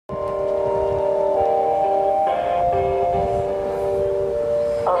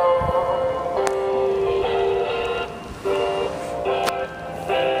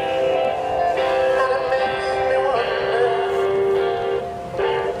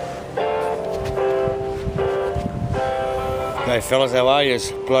Hey fellas, how are yous?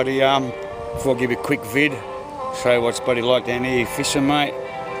 Bloody before I give you a quick vid, show you what's bloody like down here fishing, mate.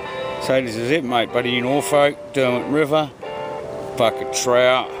 So this is it, mate. Bloody Newnorfolk, Derwent River, bucket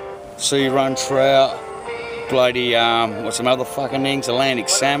trout, sea run trout, bloody what's some other fucking things, Atlantic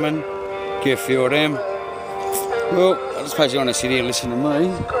salmon. Get a few of them. Well, I suppose you want to sit here listening to me.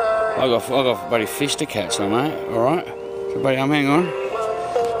 I got bloody fish to catch, mate. All right. So, buddy, hang on.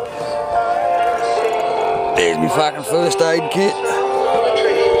 There's my fucking first aid kit.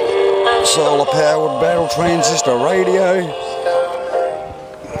 Solar powered battle transistor radio.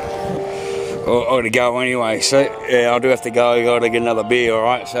 Oh, I gotta go anyway. So yeah, I do have to go. I gotta get another beer. All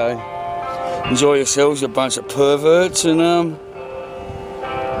right. So enjoy yourselves, you bunch of perverts, and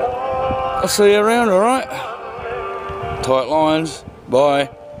I'll see you around. All right. Tight lines. Bye.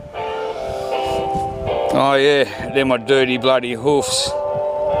 Oh yeah, they're my dirty bloody hoofs.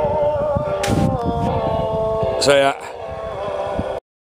 See ya.